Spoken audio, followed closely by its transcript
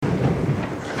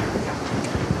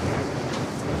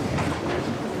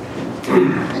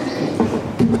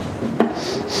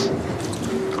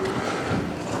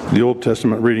The Old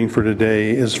Testament reading for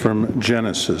today is from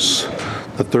Genesis,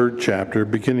 the 3rd chapter,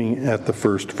 beginning at the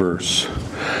 1st verse.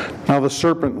 Now the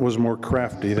serpent was more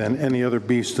crafty than any other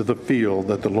beast of the field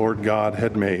that the Lord God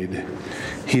had made.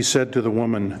 He said to the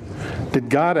woman, "Did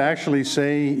God actually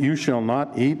say, 'You shall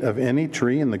not eat of any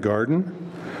tree in the garden?'"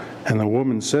 And the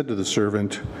woman said to the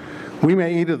serpent, "We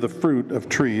may eat of the fruit of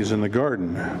trees in the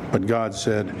garden, but God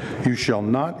said, 'You shall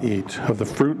not eat of the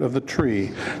fruit of the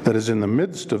tree that is in the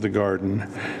midst of the garden,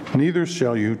 neither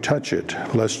shall you touch it,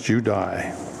 lest you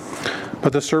die.'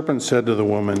 But the serpent said to the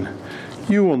woman,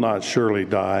 'You will not surely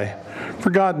die,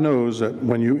 for God knows that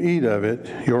when you eat of it,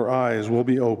 your eyes will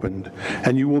be opened,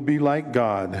 and you will be like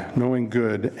God, knowing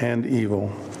good and evil.'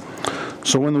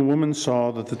 So when the woman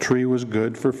saw that the tree was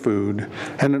good for food,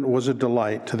 and it was a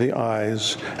delight to the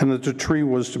eyes, and that the tree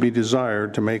was to be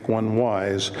desired to make one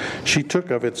wise, she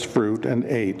took of its fruit and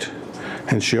ate.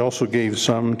 And she also gave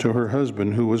some to her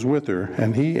husband who was with her,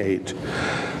 and he ate.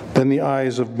 Then the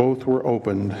eyes of both were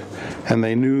opened, and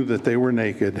they knew that they were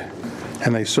naked.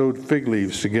 And they sewed fig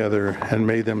leaves together and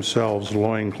made themselves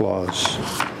loincloths.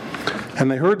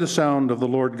 And they heard the sound of the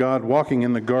Lord God walking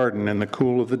in the garden in the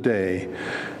cool of the day.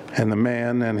 And the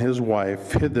man and his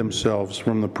wife hid themselves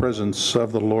from the presence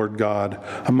of the Lord God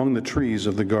among the trees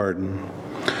of the garden.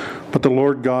 But the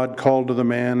Lord God called to the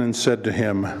man and said to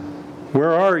him,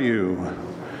 "Where are you?"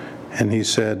 And he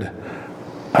said,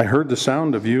 "I heard the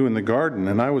sound of you in the garden,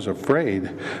 and I was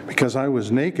afraid, because I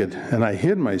was naked, and I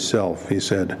hid myself." He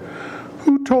said,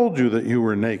 "Who told you that you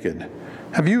were naked?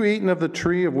 Have you eaten of the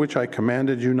tree of which I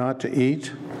commanded you not to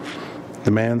eat?"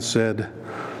 The man said,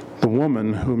 "The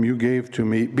woman whom you gave to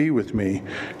me be with me.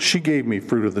 She gave me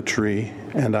fruit of the tree,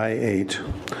 and I ate."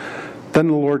 Then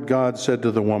the Lord God said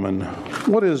to the woman,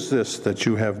 "What is this that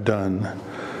you have done?"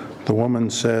 The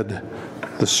woman said,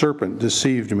 "The serpent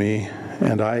deceived me,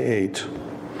 and I ate."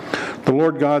 The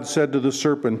Lord God said to the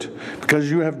serpent, "Because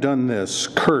you have done this,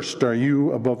 cursed are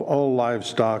you above all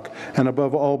livestock and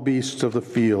above all beasts of the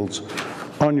fields.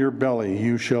 On your belly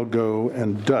you shall go,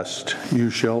 and dust you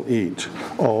shall eat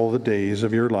all the days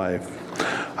of your life.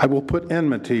 I will put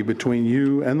enmity between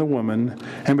you and the woman,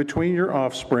 and between your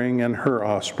offspring and her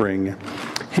offspring.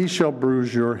 He shall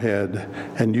bruise your head,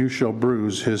 and you shall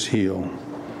bruise his heel."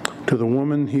 To the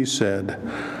woman he said,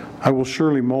 "I will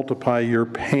surely multiply your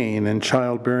pain in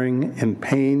childbearing. In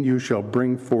pain you shall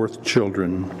bring forth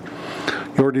children.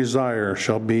 Your desire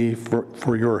shall be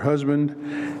for your husband,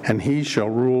 and he shall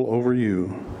rule over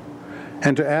you."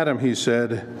 And to Adam he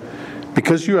said,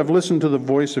 "Because you have listened to the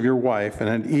voice of your wife, and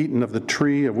had eaten of the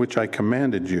tree of which I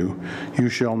commanded you, you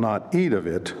shall not eat of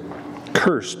it.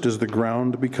 Cursed is the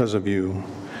ground because of you.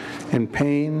 In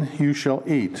pain you shall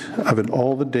eat of it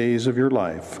all the days of your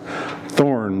life.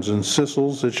 Thorns and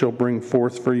thistles it shall bring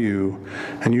forth for you,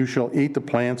 and you shall eat the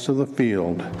plants of the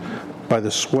field. By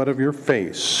the sweat of your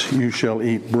face you shall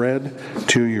eat bread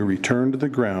till you return to the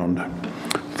ground.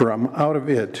 For out of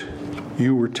it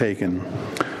you were taken.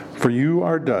 For you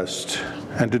are dust,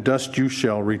 and to dust you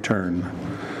shall return."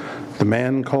 The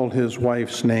man called his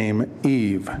wife's name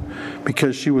Eve,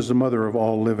 because she was the mother of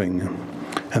all living.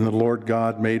 And the Lord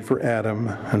God made for Adam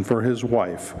and for his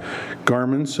wife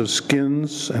garments of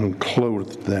skins and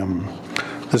clothed them.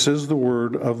 This is the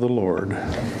word of the Lord.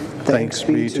 Thanks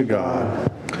be to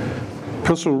God.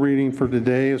 Epistle reading for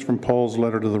today is from Paul's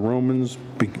letter to the Romans,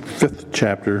 5th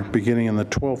chapter, beginning in the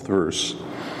 12th verse.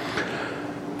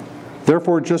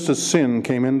 "Therefore, just as sin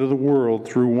came into the world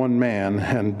through one man,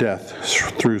 and death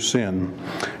through sin,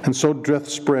 and so death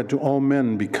spread to all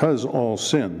men because all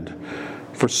sinned.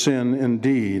 For sin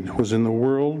indeed was in the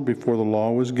world before the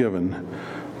law was given,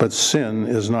 but sin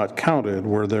is not counted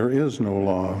where there is no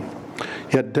law.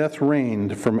 Yet death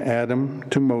reigned from Adam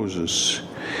to Moses,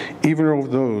 even over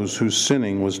those whose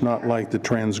sinning was not like the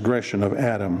transgression of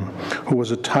Adam, who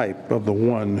was a type of the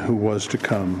one who was to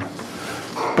come.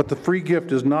 But the free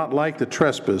gift is not like the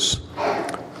trespass.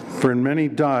 For in many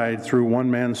died through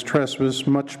one man's trespass,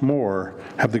 much more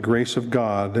have the grace of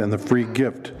God and the free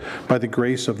gift by the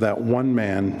grace of that one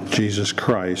man, Jesus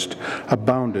Christ,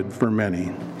 abounded for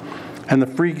many. And the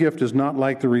free gift is not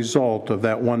like the result of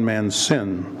that one man's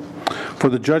sin. For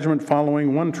the judgment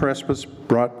following one trespass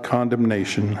brought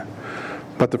condemnation,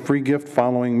 but the free gift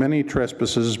following many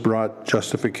trespasses brought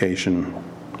justification.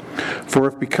 For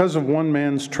if because of one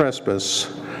man's trespass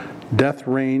death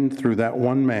reigned through that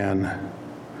one man,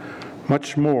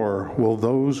 much more will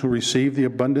those who receive the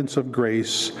abundance of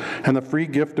grace and the free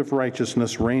gift of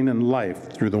righteousness reign in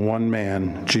life through the one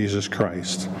man, Jesus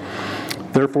Christ.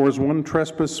 Therefore, as one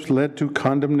trespass led to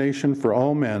condemnation for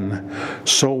all men,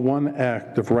 so one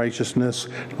act of righteousness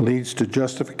leads to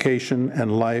justification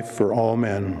and life for all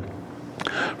men.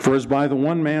 For as by the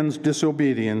one man's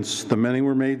disobedience the many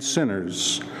were made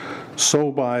sinners,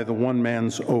 so by the one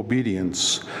man's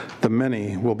obedience the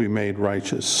many will be made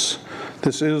righteous.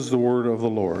 This is the word of the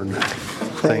Lord.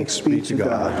 Thanks be to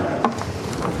God.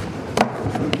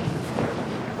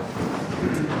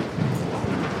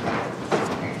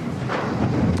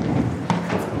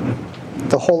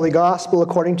 The Holy Gospel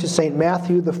according to St.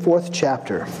 Matthew, the 4th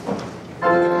chapter.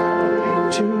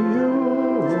 To you,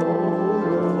 Lord.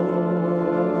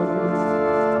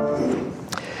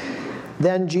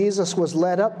 Then Jesus was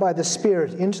led up by the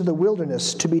Spirit into the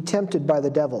wilderness to be tempted by the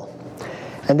devil.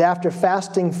 And after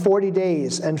fasting 40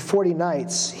 days and 40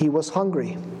 nights, he was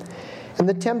hungry. And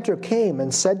the tempter came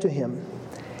and said to him,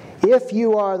 "If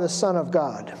you are the Son of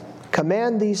God,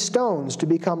 command these stones to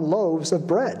become loaves of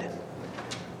bread."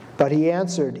 But he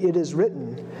answered, "It is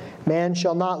written, man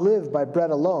shall not live by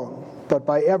bread alone, but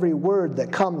by every word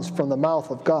that comes from the mouth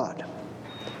of God."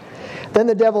 Then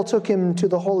the devil took him to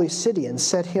the holy city and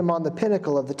set him on the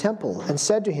pinnacle of the temple and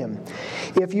said to him,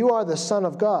 "If you are the Son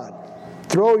of God,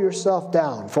 throw yourself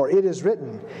down, for it is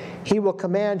written, he will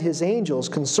command his angels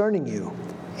concerning you,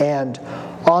 and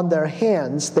on their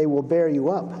hands they will bear you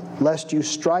up, lest you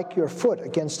strike your foot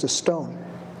against a stone."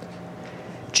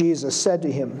 Jesus said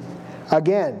to him,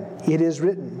 "Again, it is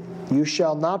written, you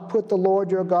shall not put the Lord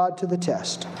your God to the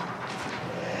test."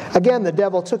 Again, the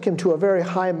devil took him to a very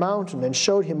high mountain and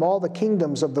showed him all the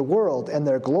kingdoms of the world and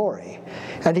their glory.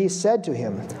 And he said to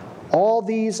him, "All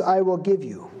these I will give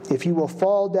you, if you will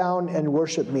fall down and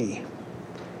worship me."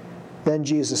 Then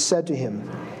Jesus said to him,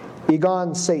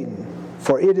 "Begone, Satan,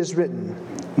 for it is written,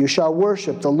 you shall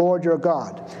worship the Lord your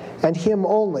God, and him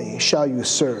only shall you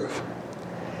serve."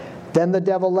 Then the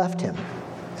devil left him,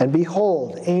 and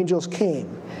behold, angels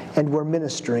came and were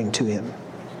ministering to him.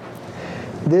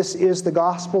 This is the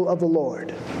gospel of the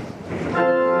Lord.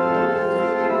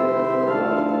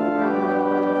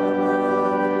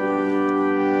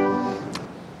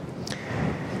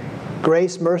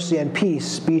 Grace, mercy, and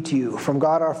peace be to you from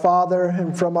God our Father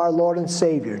and from our Lord and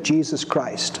Savior, Jesus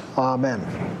Christ. Amen.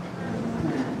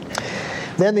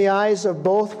 Then the eyes of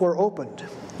both were opened,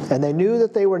 and they knew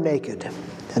that they were naked.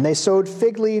 And they sewed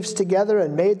fig leaves together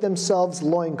and made themselves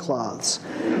loincloths.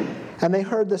 And they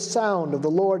heard the sound of the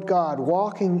Lord God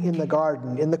walking in the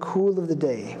garden in the cool of the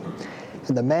day.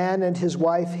 And the man and his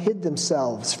wife hid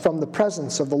themselves from the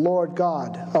presence of the Lord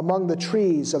God among the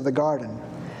trees of the garden.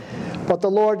 But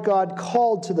the Lord God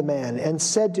called to the man and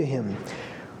said to him,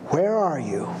 "Where are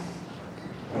you?"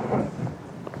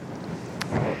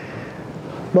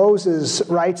 Moses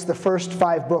writes the first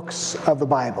 5 books of the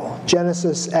Bible: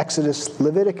 Genesis, Exodus,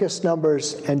 Leviticus,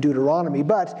 Numbers, and Deuteronomy.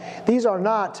 But these are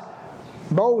not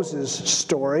Moses'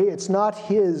 story. It's not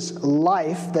his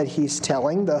life that he's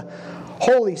telling. The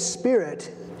Holy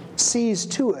Spirit sees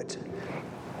to it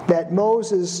that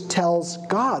Moses tells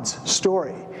God's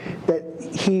story, that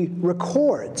he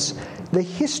records the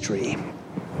history,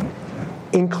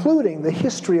 including the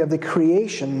history of the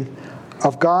creation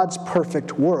of God's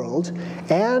perfect world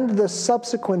and the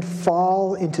subsequent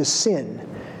fall into sin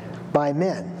by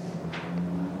men.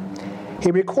 He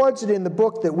records it in the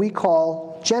book that we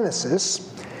call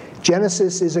Genesis.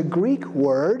 Genesis is a Greek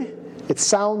word. It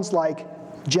sounds like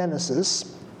Genesis.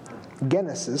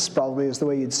 Genesis probably is the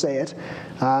way you'd say it.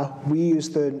 We use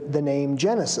the name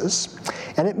Genesis.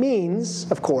 And it means,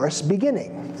 of course,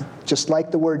 beginning, just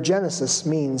like the word Genesis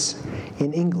means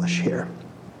in English here.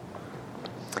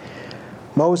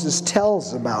 Moses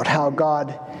tells about how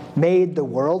God made the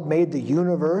world, made the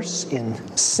universe in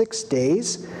 6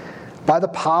 days. By the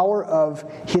power of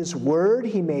his word,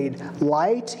 he made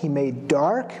light, he made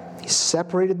dark, he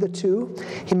separated the two.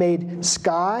 He made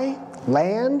sky,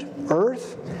 land,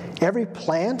 earth, every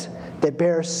plant that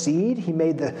bears seed. He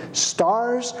made the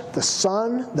stars, the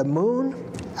sun, the moon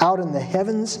out in the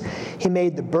heavens. He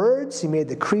made the birds, he made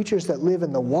the creatures that live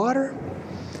in the water.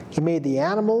 He made the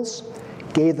animals,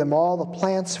 gave them all the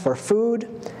plants for food,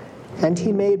 and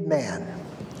he made man.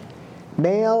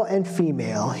 Male and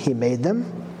female he made them.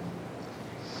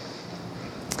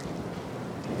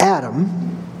 Adam,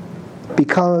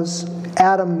 because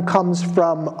Adam comes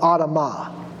from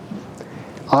Adamah.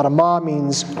 Adamah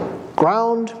means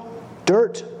ground,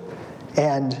 dirt,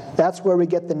 and that's where we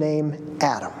get the name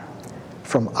Adam,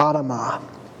 from Adamah.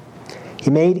 He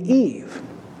made Eve,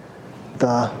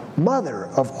 the mother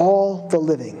of all the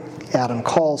living. Adam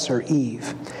calls her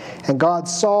Eve. And God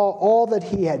saw all that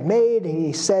he had made, and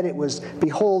he said it was,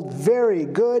 behold, very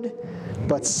good.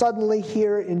 But suddenly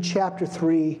here in chapter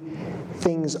 3,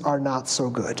 things are not so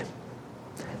good.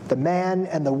 The man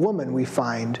and the woman, we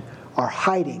find, are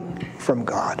hiding from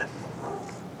God.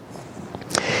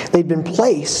 They'd been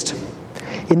placed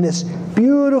in this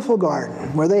beautiful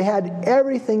garden where they had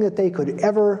everything that they could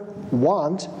ever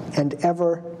want and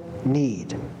ever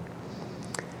need.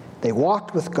 They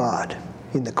walked with God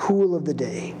in the cool of the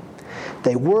day.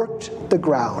 They worked the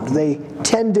ground. They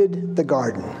tended the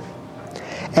garden.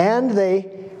 And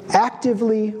they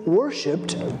actively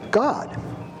worshiped God.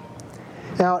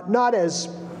 Now, not as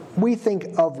we think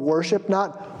of worship,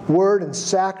 not word and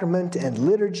sacrament and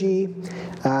liturgy,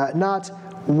 not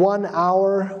 1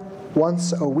 hour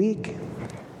once a week,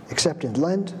 except in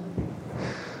Lent.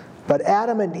 But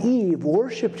Adam and Eve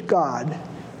worshiped God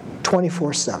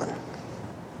 24/7.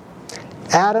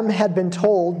 Adam had been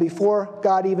told before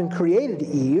God even created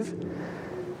Eve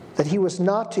that he was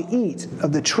not to eat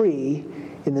of the tree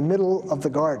in the middle of the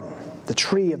garden, the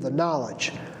tree of the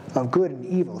knowledge of good and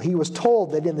evil. He was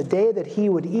told that in the day that he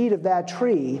would eat of that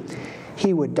tree,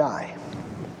 he would die.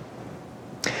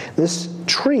 This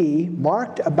tree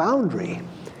marked a boundary.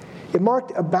 It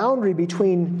marked a boundary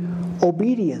between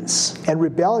obedience and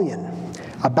rebellion,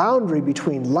 a boundary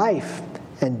between life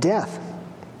and death.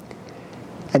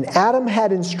 And Adam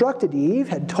had instructed Eve,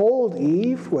 had told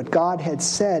Eve what God had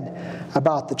said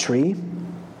about the tree.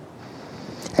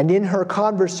 And in her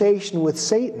conversation with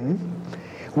Satan,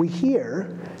 we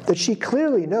hear that she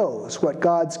clearly knows what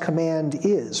God's command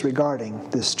is regarding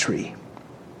this tree.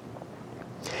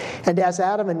 And as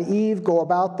Adam and Eve go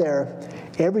about their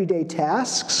everyday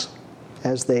tasks,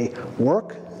 as they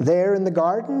work there in the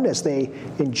garden, as they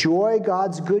enjoy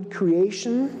God's good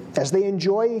creation, as they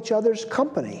enjoy each other's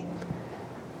company,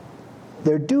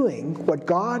 they're doing what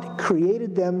God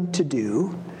created them to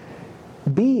do,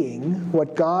 being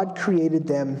what God created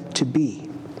them to be.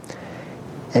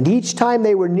 And each time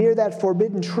they were near that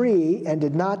forbidden tree and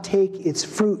did not take its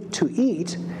fruit to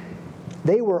eat,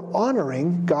 they were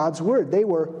honoring God's word. They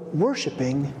were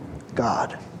worshiping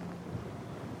God.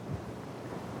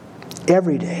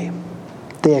 Every day,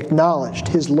 they acknowledged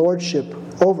his lordship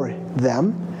over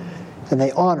them, and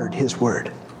they honored his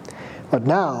word. But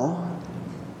now,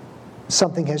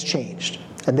 something has changed,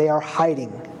 and they are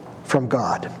hiding from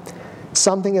God.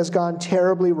 Something has gone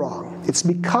terribly wrong.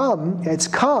 It's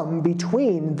come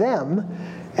between them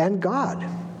and God.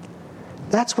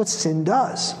 That's what sin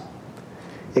does.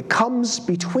 It comes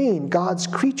between God's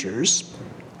creatures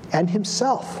and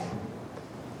himself,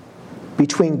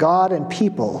 between God and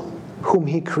people whom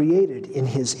he created in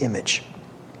his image.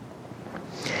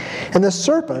 And the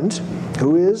serpent,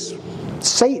 who is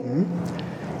Satan,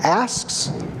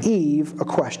 asks Eve a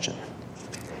question.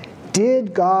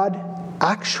 Did God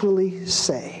actually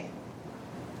say?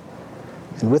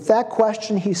 And with that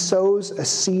question, he sows a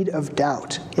seed of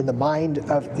doubt in the mind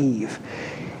of Eve.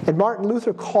 And Martin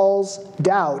Luther calls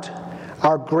doubt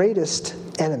our greatest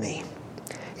enemy.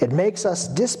 It makes us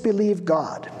disbelieve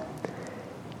God,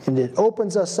 and it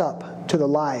opens us up to the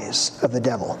lies of the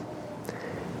devil.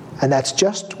 And that's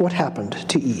just what happened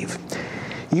to Eve.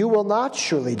 You will not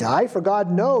surely die, for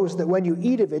God knows that when you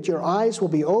eat of it, your eyes will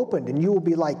be opened, and you will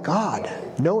be like God,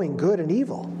 knowing good and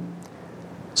evil.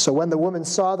 So when the woman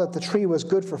saw that the tree was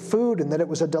good for food, and that it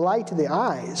was a delight to the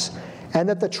eyes, and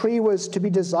that the tree was to be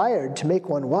desired to make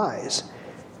one wise,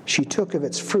 she took of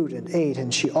its fruit and ate,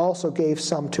 and she also gave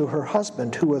some to her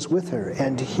husband who was with her,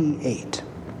 and he ate.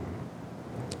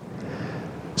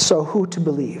 So who to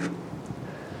believe?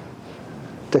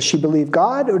 Does she believe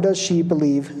God, or does she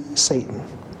believe Satan?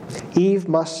 Eve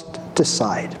must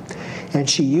decide. And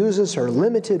she uses her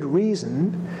limited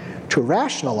reason to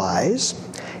rationalize.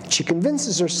 She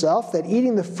convinces herself that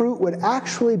eating the fruit would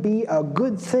actually be a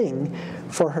good thing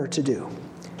for her to do.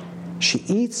 She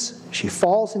eats, she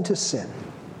falls into sin.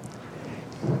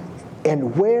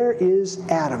 And where is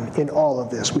Adam in all of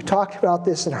this? We talked about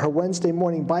this in our Wednesday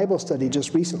morning Bible study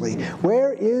just recently.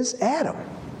 Where is Adam?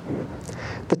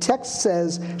 The text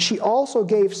says, she also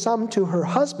gave some to her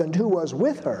husband who was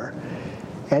with her,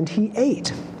 and he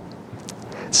ate.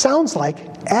 Sounds like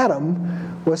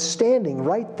Adam was standing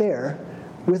right there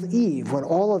with Eve when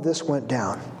all of this went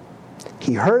down.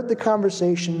 He heard the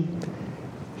conversation.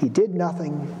 He did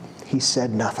nothing. He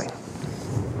said nothing.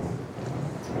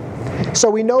 So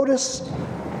we notice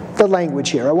the language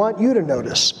here. I want you to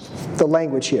notice the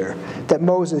language here that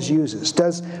Moses uses.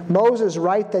 Does Moses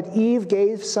write that Eve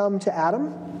gave some to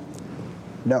Adam?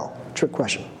 No. Trick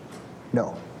question.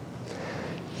 No.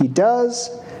 He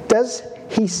does. Does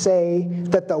he say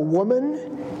that the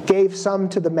woman gave some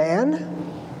to the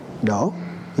man? No.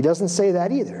 He doesn't say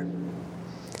that either.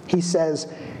 He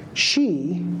says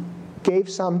she gave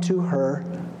some to her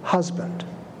husband,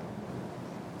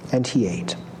 and he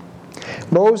ate.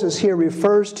 Moses here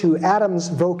refers to Adam's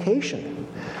vocation,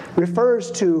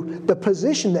 refers to the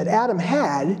position that Adam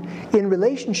had in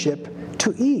relationship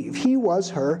to Eve. He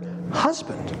was her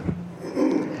husband.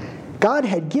 God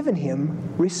had given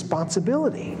him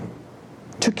responsibility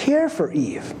to care for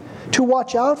Eve, to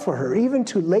watch out for her, even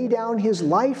to lay down his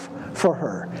life for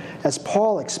her, as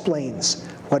Paul explains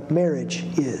what marriage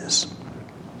is.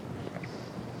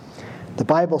 The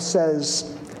Bible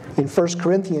says in 1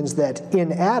 Corinthians that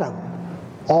in Adam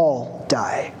all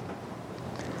die,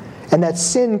 and that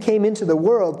sin came into the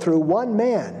world through one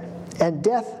man, and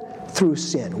death through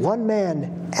sin. One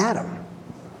man, Adam.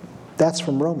 That's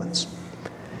from Romans.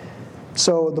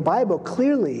 So the Bible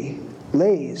clearly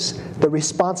lays the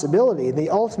responsibility, the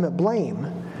ultimate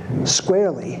blame,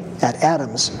 squarely at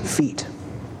Adam's feet.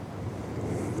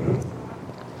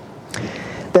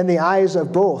 Then the eyes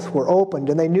of both were opened,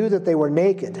 and they knew that they were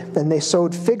naked. And they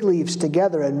sewed fig leaves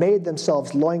together and made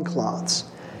themselves loincloths.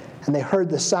 And they heard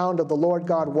the sound of the Lord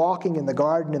God walking in the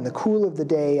garden in the cool of the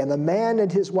day, and the man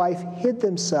and his wife hid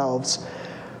themselves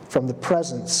from the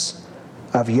presence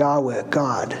of Yahweh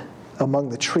God among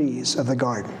the trees of the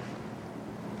garden.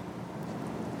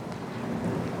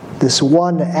 This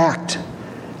one act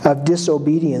of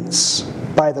disobedience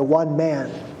by the one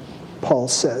man, Paul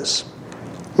says,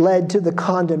 led to the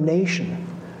condemnation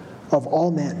of all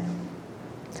men.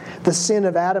 The sin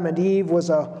of Adam and Eve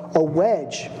was a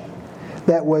wedge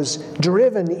that was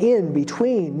driven in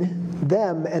between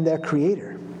them and their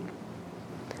Creator.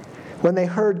 When they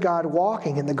heard God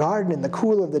walking in the garden in the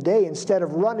cool of the day, instead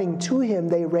of running to him,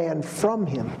 they ran from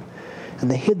him, and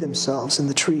they hid themselves in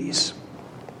the trees.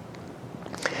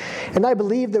 And I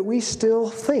believe that we still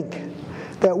think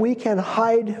that we can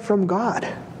hide from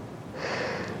God.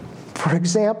 For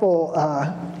example,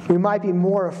 we might be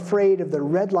more afraid of the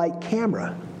red light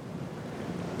camera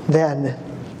than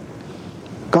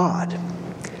God.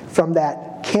 From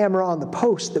that camera on the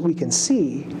post that we can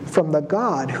see, from the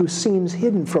God who seems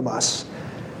hidden from us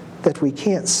that we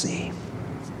can't see.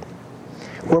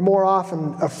 We're more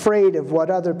often afraid of what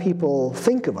other people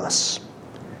think of us,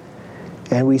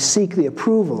 and we seek the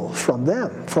approval from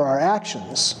them for our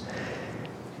actions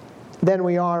than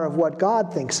we are of what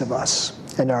God thinks of us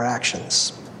and our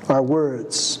actions, our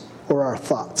words, or our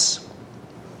thoughts.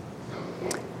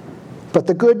 But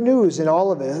the good news in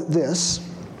all of this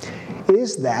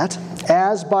is that,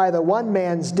 as by the one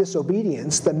man's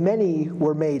disobedience the many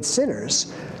were made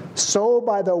sinners, so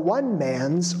by the one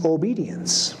man's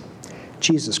obedience,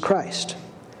 Jesus Christ,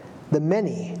 the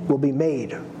many will be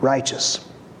made righteous.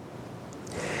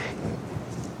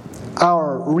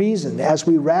 Our reason, as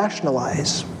we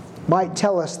rationalize, might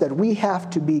tell us that we have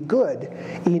to be good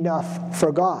enough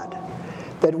for God,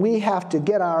 that we have to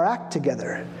get our act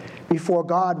together before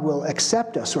God will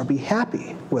accept us or be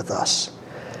happy with us.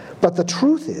 But the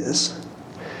truth is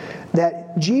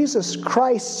that Jesus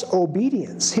Christ's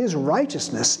obedience, his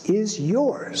righteousness, is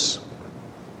yours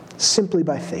simply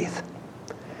by faith.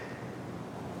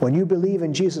 When you believe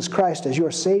in Jesus Christ as your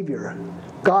Savior,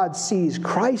 God sees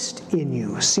Christ in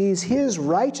you, sees his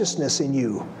righteousness in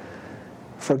you,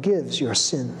 forgives your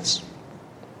sins.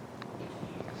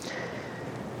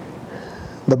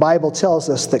 The Bible tells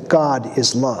us that God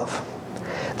is love,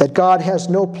 that God has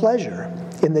no pleasure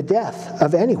in the death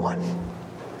of anyone.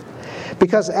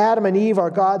 Because Adam and Eve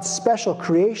are God's special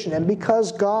creation, and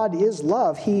because God is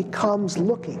love, he comes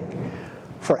looking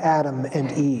for Adam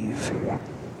and Eve.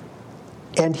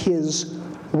 And his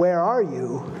 "Where are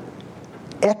you?"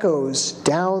 echoes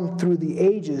down through the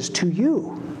ages to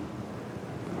you.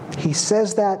 He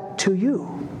says that to you.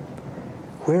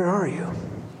 Where are you?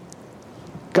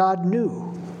 God knew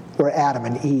where Adam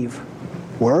and Eve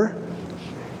were.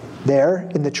 There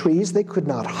in the trees, they could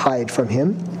not hide from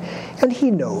him. And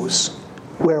he knows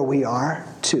where we are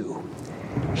too.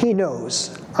 He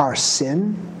knows our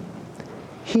sin.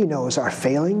 He knows our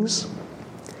failings.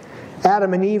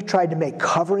 Adam and Eve tried to make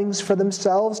coverings for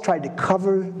themselves, tried to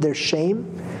cover their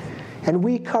shame. And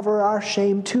we cover our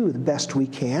shame too the best we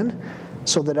can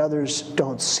so that others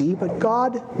don't see. But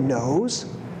God knows,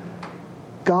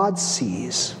 God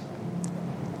sees,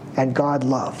 and God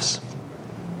loves.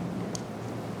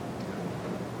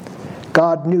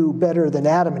 God knew better than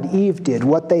Adam and Eve did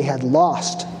what they had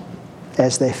lost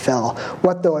as they fell,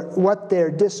 what their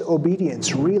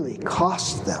disobedience really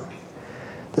cost them.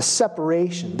 The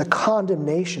separation, the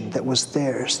condemnation that was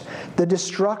theirs, the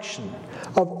destruction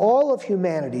of all of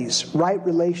humanity's right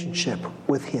relationship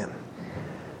with him.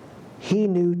 He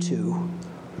knew too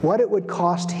what it would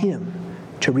cost him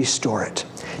to restore it,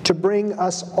 to bring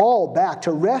us all back,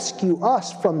 to rescue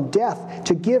us from death,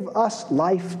 to give us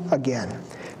life again.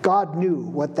 God knew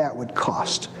what that would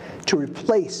cost, to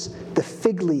replace the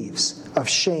fig leaves of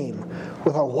shame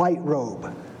with a white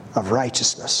robe of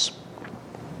righteousness.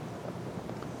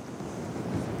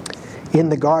 in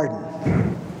the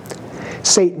garden,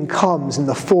 Satan comes in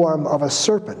the form of a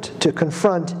serpent to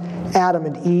confront Adam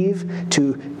and Eve,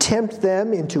 to tempt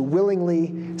them into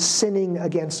willingly sinning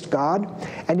against God.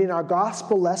 And in our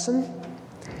gospel lesson,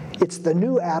 it's the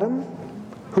new Adam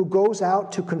who goes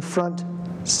out to confront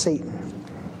Satan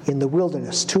in the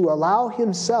wilderness, to allow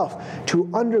himself to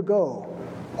undergo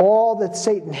all that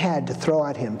Satan had to throw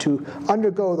at him, to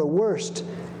undergo the worst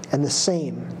and the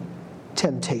same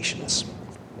temptations.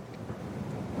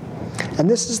 And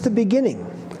this is the beginning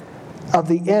of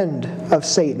the end of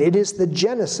Satan. It is the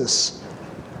genesis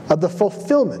of the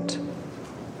fulfillment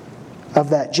of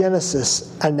that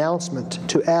Genesis announcement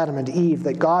to Adam and Eve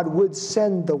that God would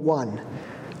send the one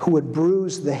who would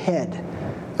bruise the head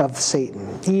of Satan,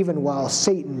 even while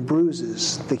Satan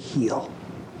bruises the heel.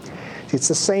 It's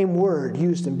the same word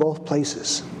used in both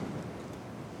places.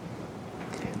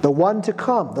 The one to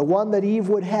come, the one that Eve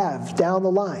would have down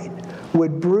the line,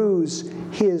 would bruise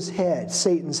his head,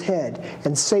 Satan's head,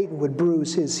 and Satan would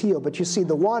bruise his heel. But you see,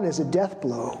 the one is a death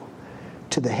blow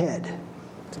to the head.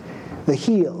 The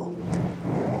heel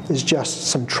is just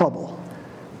some trouble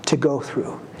to go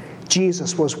through.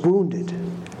 Jesus was wounded.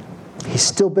 He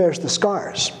still bears the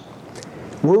scars.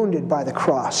 Wounded by the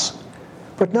cross,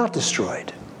 but not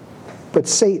destroyed. But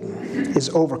Satan is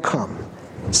overcome.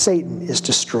 Satan is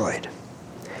destroyed.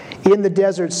 In the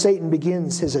desert, Satan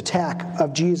begins his attack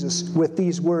of Jesus with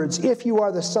these words, "If you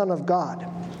are the Son of God."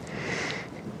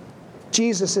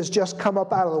 Jesus has just come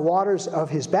up out of the waters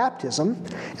of his baptism,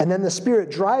 and then the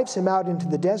Spirit drives him out into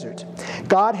the desert.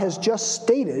 God has just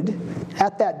stated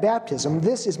at that baptism,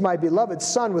 "This is my beloved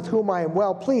Son with whom I am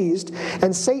well pleased,"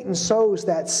 and Satan sows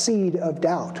that seed of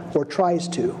doubt, or tries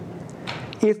to.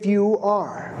 If you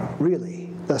are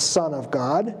really the Son of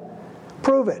God,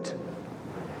 prove it.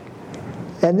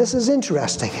 And this is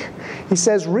interesting. He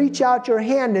says, reach out your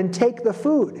hand and take the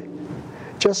food,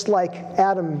 just like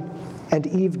Adam and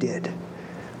Eve did.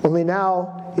 Only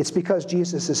now it's because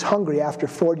Jesus is hungry after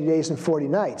 40 days and 40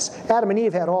 nights. Adam and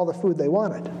Eve had all the food they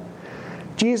wanted.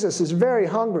 Jesus is very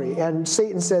hungry, and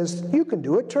Satan says, you can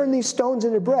do it. Turn these stones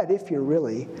into bread if you're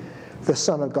really the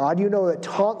Son of God. You know that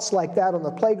taunts like that on the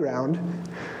playground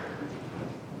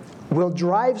will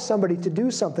drive somebody to do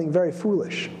something very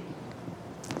foolish.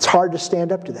 It's hard to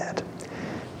stand up to that.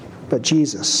 But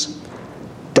Jesus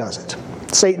does it.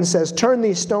 Satan says, turn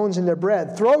these stones into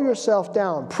bread. Throw yourself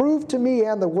down. Prove to me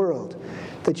and the world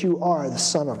that you are the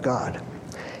Son of God.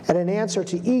 And in answer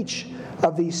to each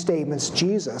of these statements,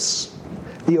 Jesus,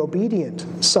 the obedient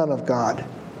Son of God,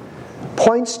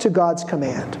 points to God's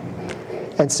command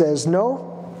and says,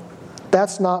 no,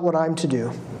 that's not what I'm to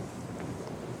do.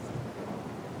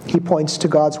 He points to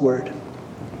God's word.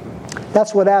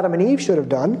 That's what Adam and Eve should have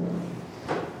done.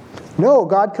 No,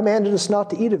 God commanded us not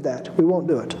to eat of that. We won't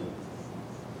do it.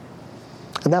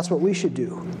 And that's what we should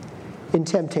do in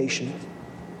temptation.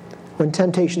 When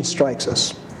temptation strikes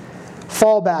us,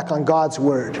 fall back on God's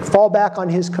word. Fall back on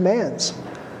his commands.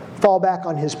 Fall back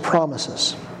on his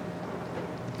promises.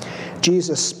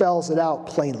 Jesus spells it out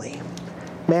plainly.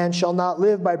 Man shall not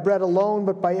live by bread alone,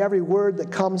 but by every word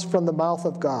that comes from the mouth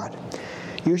of God.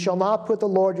 You shall not put the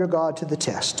Lord your God to the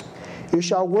test. You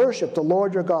shall worship the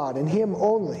Lord your God, and him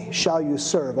only shall you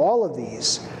serve. All of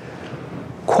these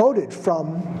quoted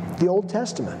from the Old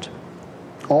Testament.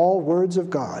 All words of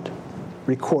God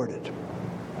recorded.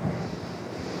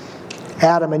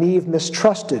 Adam and Eve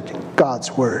mistrusted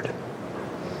God's word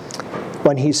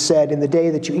when he said, in the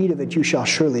day that you eat of it, you shall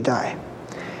surely die.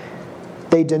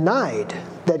 They denied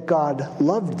that God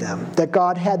loved them, that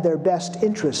God had their best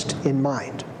interest in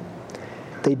mind.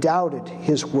 They doubted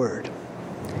his word.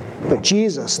 But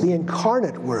Jesus, the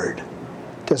incarnate word,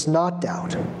 does not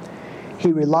doubt.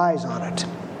 He relies on it.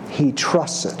 He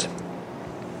trusts it.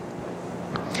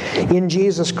 In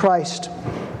Jesus Christ,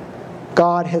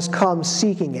 God has come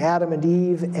seeking Adam and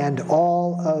Eve and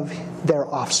all of their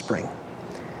offspring.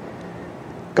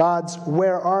 God's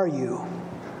 "where are you?"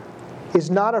 is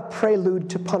not a prelude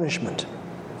to punishment.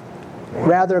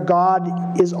 Rather,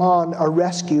 God is on a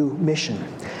rescue mission.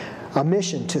 A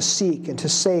mission to seek and to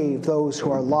save those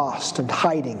who are lost and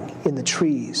hiding in the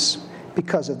trees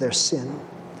because of their sin.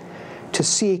 To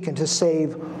seek and to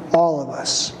save all of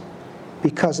us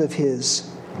because of his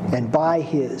and by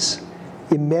his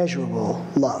immeasurable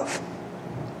love.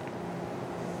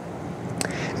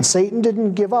 And Satan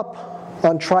didn't give up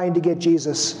on trying to get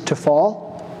Jesus to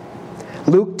fall.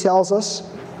 Luke tells us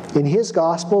in his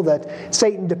gospel that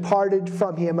Satan departed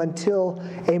from him until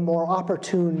a more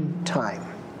opportune time.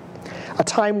 A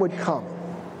time would come,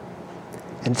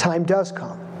 and time does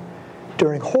come,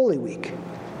 during Holy Week,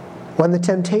 when the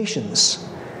temptations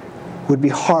would be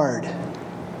hard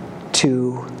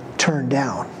to turn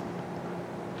down.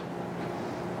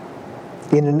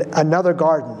 In another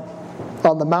garden,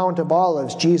 on the Mount of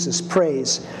Olives, Jesus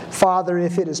prays, "Father,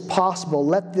 if it is possible,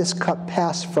 let this cup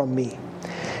pass from me."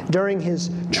 During his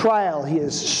trial, he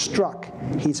is struck,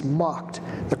 he's mocked.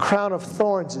 The crown of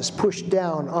thorns is pushed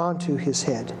down onto his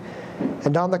head.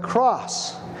 And on the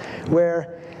cross,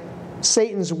 where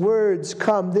Satan's words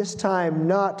come this time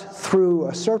not through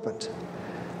a serpent,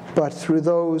 but through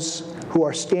those who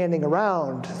are standing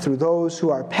around, through those who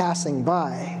are passing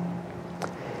by.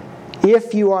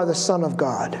 "If you are the Son of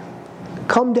God,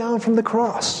 come down from the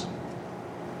cross."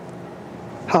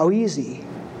 How easy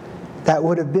that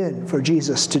would have been for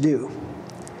Jesus to do.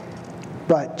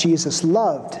 But Jesus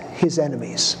loved his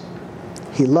enemies.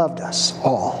 He loved us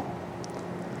all.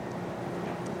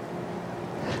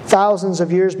 Thousands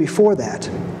of years before that,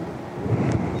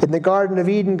 in the Garden of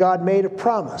Eden, God made a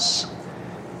promise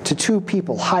to two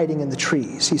people hiding in the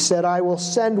trees. He said, "I will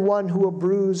send one who will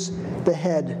bruise the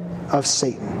head of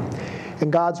Satan."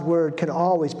 And God's word can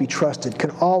always be trusted,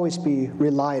 can always be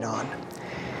relied on.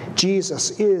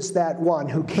 Jesus is that one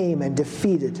who came and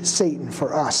defeated Satan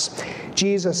for us.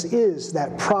 Jesus is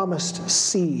that promised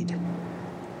seed,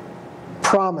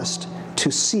 promised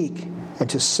to seek and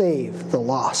to save the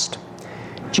lost.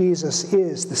 Jesus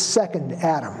is the second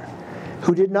Adam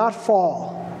who did not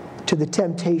fall to the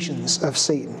temptations of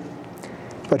Satan,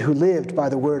 but who lived by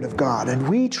the word of God. And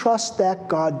we trust that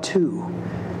God too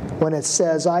when it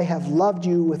says, "I have loved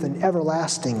you with an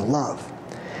everlasting love."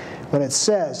 When it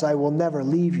says, "I will never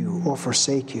leave you or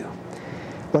forsake you."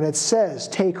 When it says,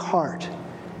 "Take heart,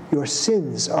 your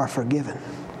sins are forgiven."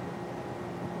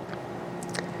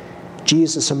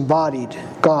 Jesus embodied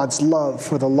God's love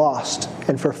for the lost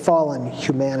and for fallen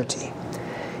humanity.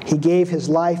 He gave his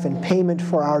life in payment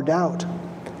for our doubt,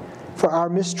 for our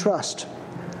mistrust,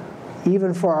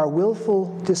 even for our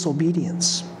willful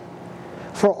disobedience,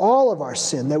 for all of our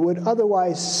sin that would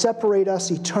otherwise separate us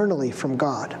eternally from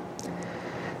God.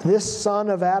 This Son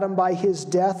of Adam, by his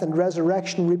death and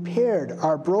resurrection, repaired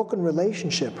our broken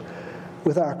relationship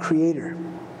with our Creator,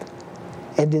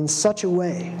 and in such a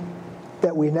way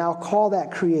that we now call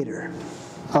that Creator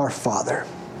our Father.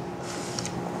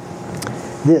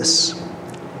 This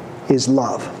is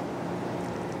love.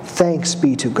 Thanks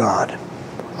be to God.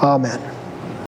 Amen.